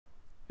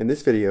In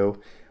this video,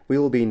 we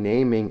will be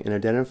naming and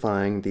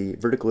identifying the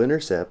vertical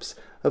intercepts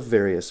of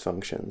various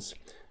functions.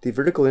 The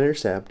vertical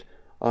intercept,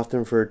 often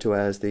referred to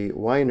as the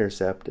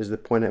y-intercept, is the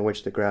point at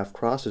which the graph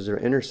crosses or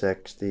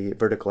intersects the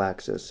vertical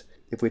axis.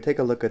 If we take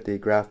a look at the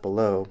graph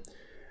below,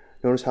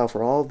 notice how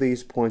for all of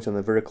these points on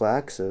the vertical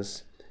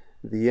axis,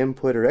 the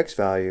input or x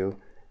value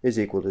is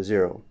equal to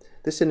 0.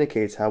 This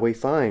indicates how we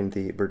find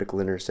the vertical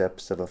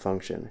intercepts of a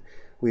function.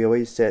 We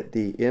always set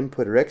the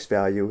input or x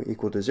value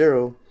equal to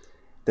 0,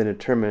 then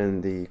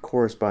determine the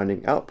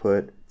corresponding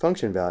output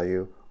function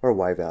value or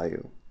y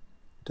value.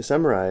 To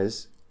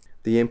summarize,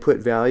 the input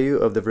value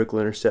of the vertical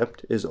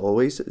intercept is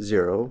always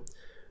 0.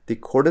 The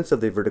coordinates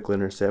of the vertical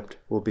intercept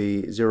will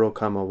be 0,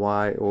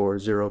 y or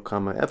 0,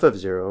 f of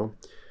 0.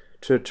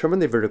 To determine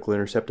the vertical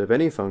intercept of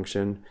any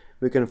function,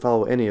 we can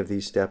follow any of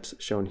these steps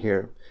shown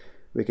here.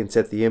 We can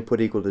set the input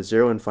equal to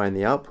 0 and find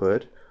the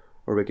output,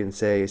 or we can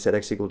say set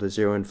x equal to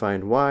 0 and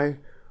find y,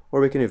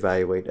 or we can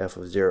evaluate f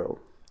of 0.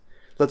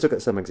 Let's look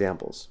at some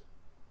examples.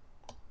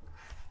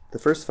 The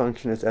first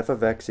function is f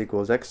of x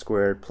equals x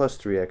squared plus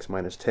 3x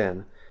minus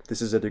 10.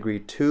 This is a degree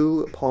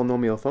 2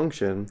 polynomial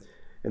function,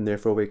 and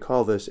therefore we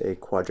call this a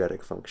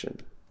quadratic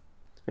function.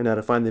 And now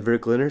to find the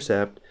vertical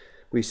intercept,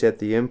 we set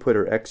the input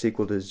or x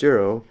equal to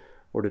 0,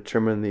 or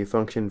determine the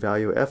function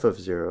value f of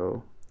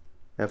 0.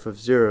 F of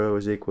 0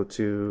 is equal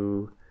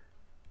to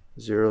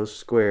 0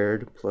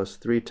 squared plus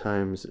 3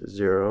 times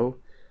 0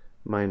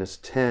 minus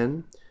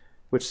 10,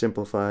 which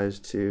simplifies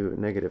to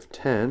negative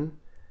 10.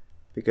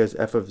 Because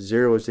f of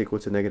 0 is equal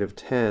to negative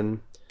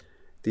 10,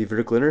 the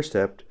vertical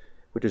intercept,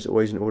 which is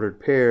always an ordered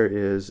pair,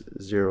 is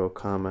 0,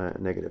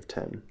 negative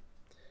 10.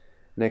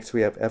 Next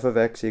we have f of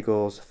x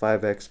equals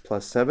 5x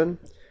plus 7.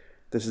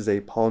 This is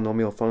a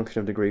polynomial function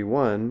of degree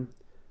 1,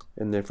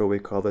 and therefore we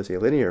call this a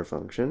linear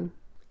function.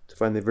 To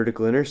find the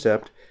vertical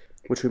intercept,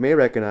 which we may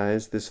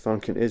recognize, this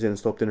function is in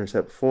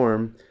slope-intercept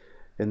form,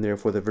 and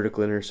therefore the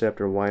vertical intercept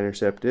or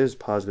y-intercept is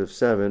positive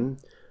 7.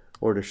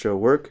 Or to show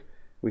work,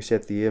 we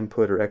set the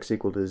input or x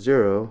equal to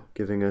 0,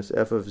 giving us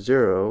f of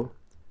 0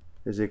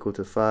 is equal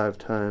to 5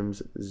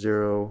 times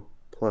 0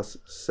 plus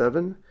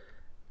 7.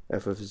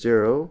 F of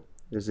 0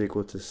 is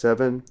equal to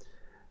 7.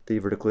 The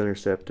vertical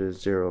intercept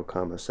is 0,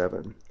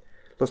 7.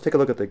 Let's take a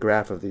look at the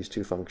graph of these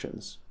two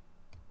functions.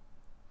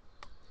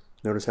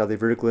 Notice how the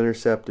vertical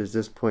intercept is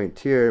this point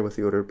here with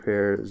the ordered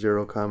pair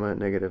 0,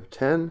 negative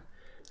 10.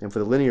 And for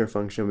the linear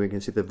function, we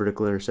can see the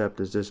vertical intercept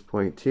is this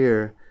point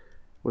here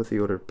with the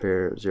ordered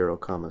pair 0,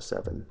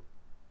 7.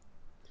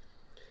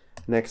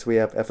 Next we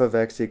have f of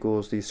x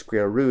equals the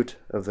square root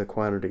of the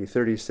quantity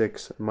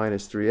 36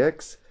 minus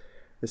 3x.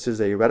 This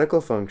is a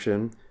radical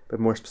function, but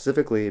more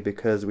specifically,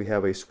 because we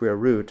have a square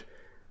root,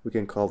 we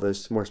can call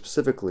this more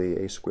specifically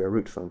a square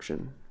root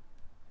function.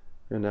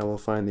 And now we'll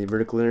find the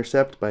vertical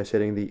intercept by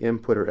setting the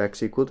input or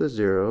x equal to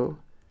 0,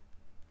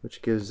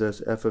 which gives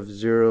us f of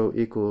 0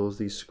 equals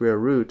the square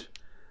root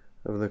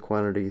of the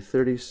quantity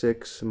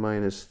 36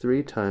 minus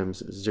 3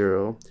 times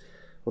 0.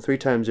 Well, 3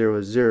 times 0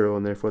 is 0,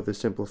 and therefore this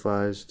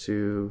simplifies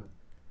to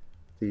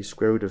the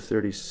square root of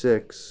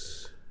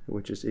 36,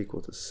 which is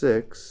equal to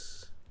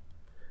 6,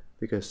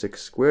 because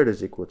 6 squared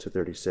is equal to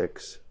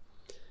 36.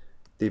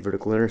 The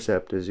vertical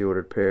intercept is the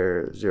ordered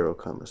pair 0,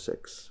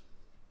 6.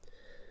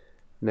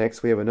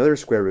 Next, we have another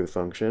square root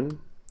function.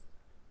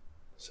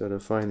 So to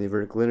find the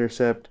vertical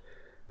intercept,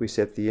 we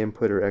set the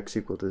input or x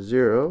equal to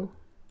 0.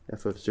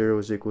 F of 0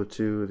 is equal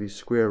to the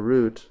square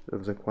root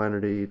of the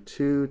quantity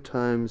 2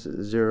 times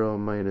 0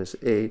 minus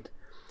 8.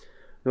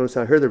 Notice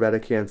how here the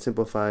radicand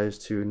simplifies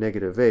to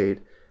negative 8,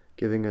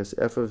 giving us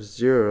f of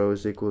 0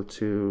 is equal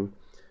to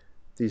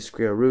the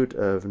square root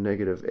of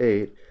negative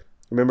 8.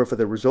 Remember, for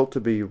the result to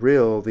be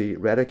real, the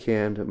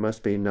radicand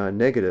must be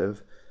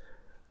non-negative.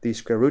 The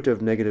square root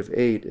of negative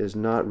 8 is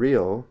not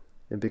real,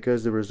 and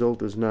because the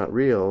result is not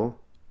real,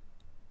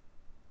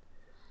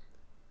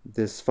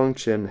 this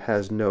function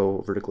has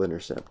no vertical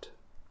intercept.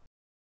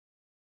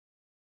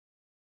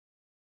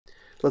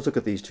 Let's look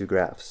at these two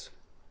graphs.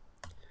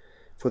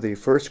 For the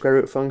first square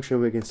root function,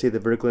 we can see the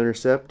vertical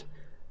intercept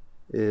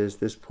is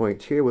this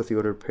point here with the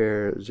ordered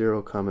pair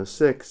 0,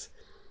 6.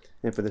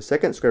 And for the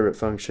second square root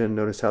function,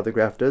 notice how the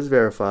graph does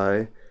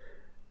verify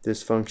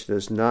this function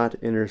does not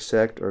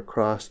intersect or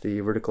cross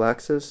the vertical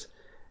axis,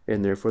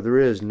 and therefore there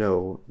is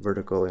no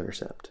vertical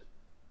intercept.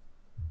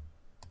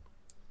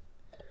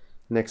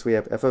 Next we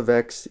have f of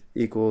x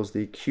equals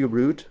the cube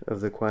root of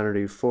the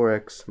quantity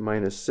 4x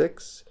minus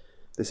 6.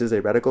 This is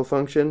a radical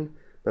function,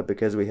 but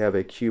because we have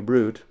a cube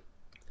root,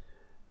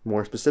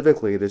 more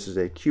specifically this is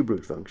a cube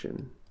root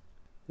function.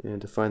 And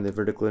to find the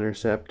vertical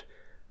intercept,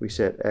 we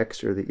set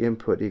x, or the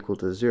input, equal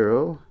to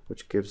 0,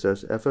 which gives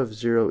us f of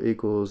 0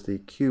 equals the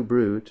cube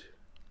root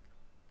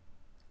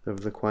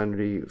of the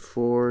quantity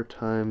 4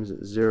 times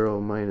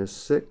 0 minus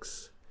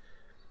 6.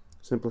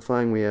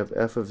 Simplifying, we have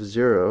f of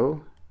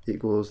 0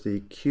 equals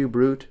the cube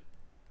root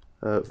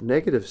of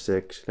negative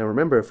 6. Now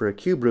remember, for a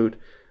cube root,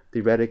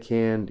 the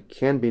radicand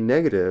can be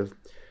negative.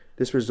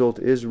 This result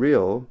is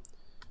real,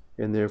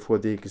 and therefore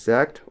the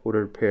exact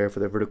ordered pair for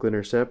the vertical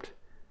intercept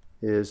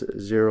is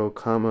 0,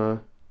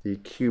 the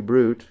cube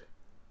root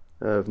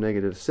of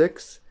negative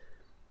 6,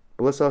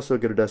 but let's also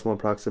get a decimal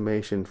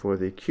approximation for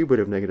the cube root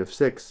of negative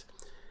 6,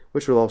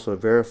 which will also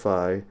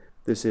verify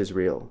this is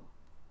real.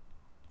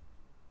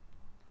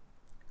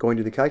 Going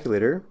to the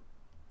calculator,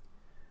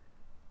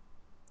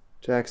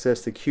 to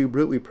access the cube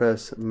root we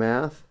press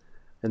Math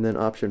and then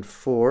option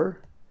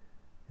 4,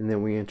 and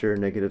then we enter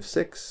negative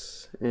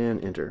 6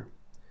 and enter.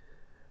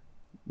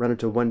 Rounded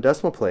to one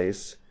decimal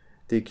place,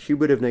 the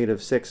cube root of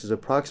negative 6 is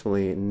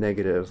approximately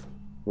negative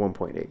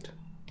 1.8.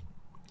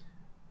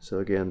 So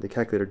again, the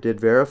calculator did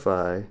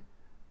verify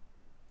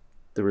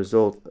the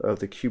result of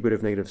the cube root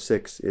of negative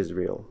 6 is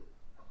real.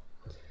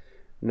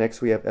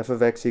 Next we have f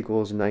of x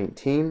equals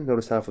 19.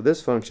 Notice how for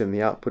this function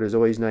the output is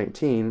always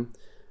 19.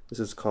 This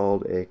is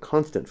called a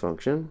constant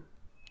function.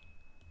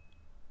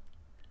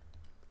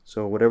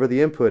 So whatever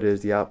the input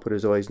is, the output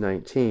is always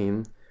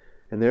 19.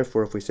 And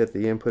therefore, if we set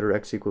the input or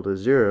x equal to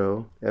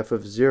 0, f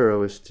of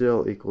 0 is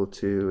still equal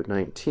to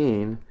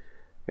 19.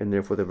 And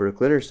therefore, the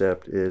vertical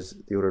intercept is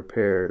the ordered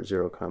pair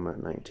 0,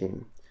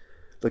 19.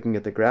 Looking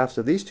at the graphs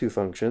of these two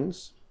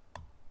functions,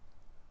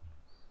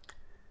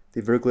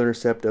 the vertical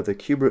intercept of the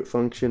cube root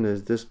function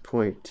is this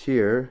point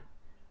here,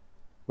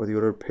 where the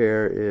ordered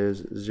pair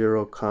is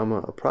 0,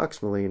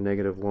 approximately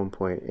negative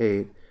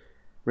 1.8.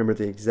 Remember,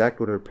 the exact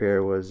ordered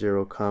pair was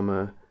 0,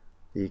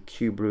 the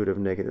cube root of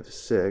negative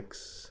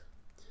 6.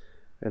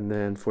 And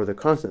then for the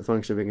constant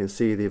function, we can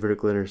see the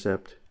vertical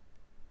intercept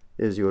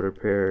is the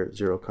ordered pair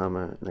 0,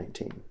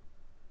 19.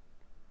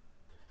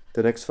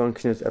 The next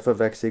function is f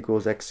of x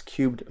equals x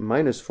cubed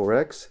minus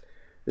 4x.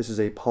 This is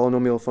a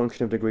polynomial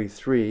function of degree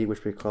 3,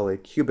 which we call a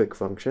cubic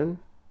function.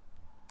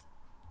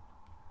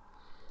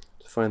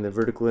 To find the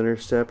vertical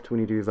intercept, we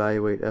need to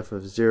evaluate f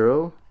of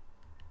 0,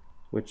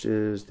 which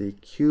is the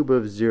cube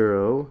of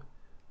 0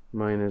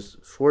 minus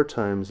 4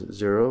 times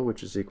 0,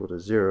 which is equal to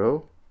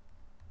 0.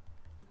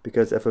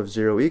 Because f of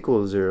 0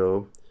 equals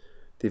 0,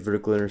 the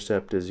vertical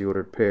intercept is the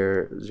ordered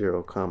pair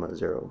 0,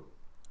 0,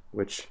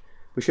 which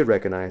we should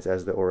recognize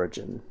as the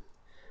origin.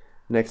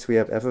 Next we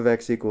have f of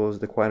x equals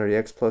the quantity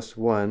x plus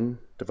 1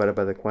 divided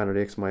by the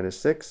quantity x minus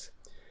 6.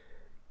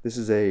 This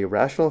is a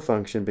rational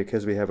function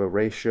because we have a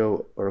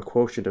ratio or a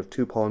quotient of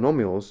two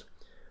polynomials,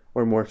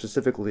 or more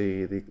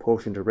specifically the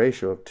quotient or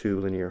ratio of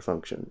two linear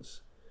functions.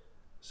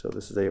 So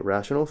this is a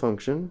rational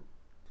function.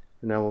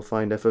 And now we'll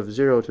find f of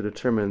 0 to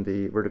determine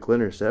the vertical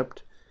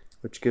intercept,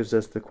 which gives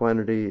us the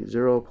quantity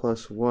 0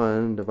 plus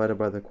 1 divided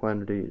by the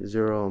quantity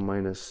 0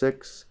 minus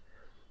 6,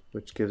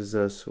 which gives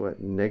us,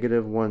 what,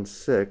 negative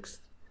 1/6.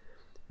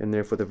 And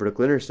therefore the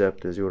vertical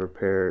intercept is the ordered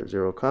pair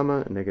 0,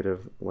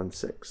 negative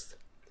 1/6.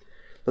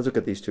 Let's look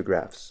at these two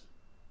graphs.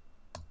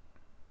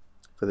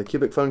 For the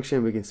cubic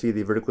function, we can see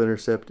the vertical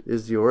intercept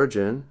is the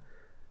origin,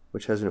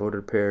 which has an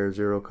ordered pair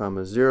 0,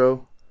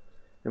 0.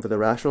 And for the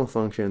rational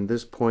function,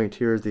 this point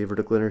here is the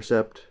vertical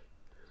intercept,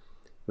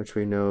 which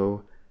we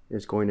know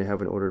is going to have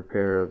an ordered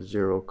pair of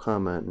 0,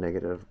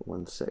 negative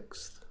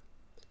 1/6.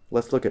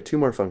 Let's look at two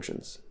more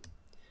functions.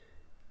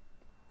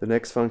 The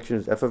next function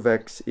is f of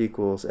x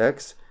equals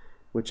x,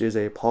 which is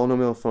a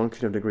polynomial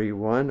function of degree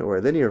 1, or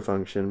a linear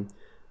function,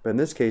 but in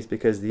this case,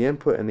 because the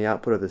input and the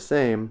output are the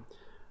same,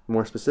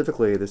 more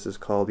specifically, this is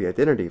called the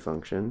identity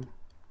function.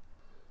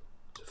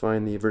 To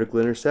find the vertical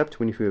intercept,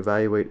 we need to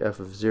evaluate f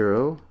of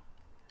 0.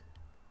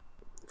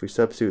 If we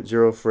substitute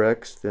 0 for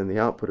x, then the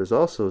output is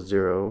also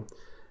 0,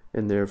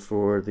 and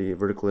therefore the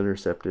vertical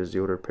intercept is the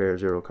ordered pair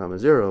 0,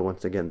 0,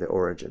 once again the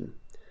origin.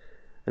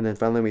 And then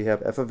finally we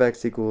have f of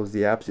x equals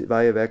the absolute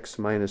value of x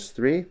minus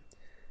 3.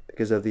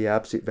 Because of the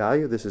absolute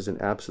value, this is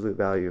an absolute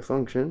value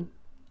function.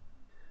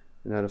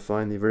 And now to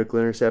find the vertical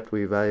intercept,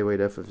 we evaluate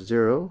f of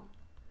 0.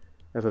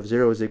 F of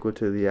 0 is equal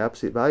to the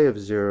absolute value of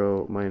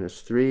 0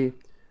 minus 3,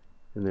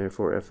 and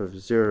therefore f of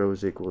 0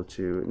 is equal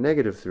to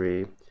negative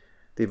 3.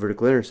 The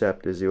vertical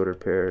intercept is the ordered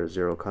pair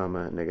 0,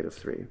 negative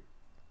 3.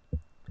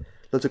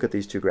 Let's look at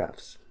these two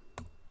graphs.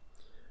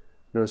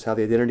 Notice how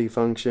the identity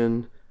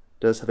function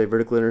does have a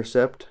vertical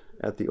intercept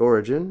at the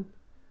origin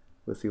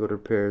with the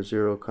ordered pair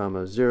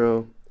 0,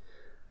 0.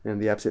 And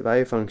the absolute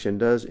value function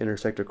does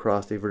intersect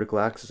across the vertical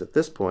axis at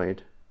this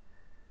point,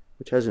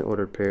 which has an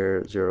ordered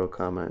pair 0,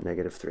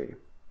 negative 3.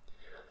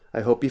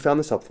 I hope you found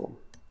this helpful.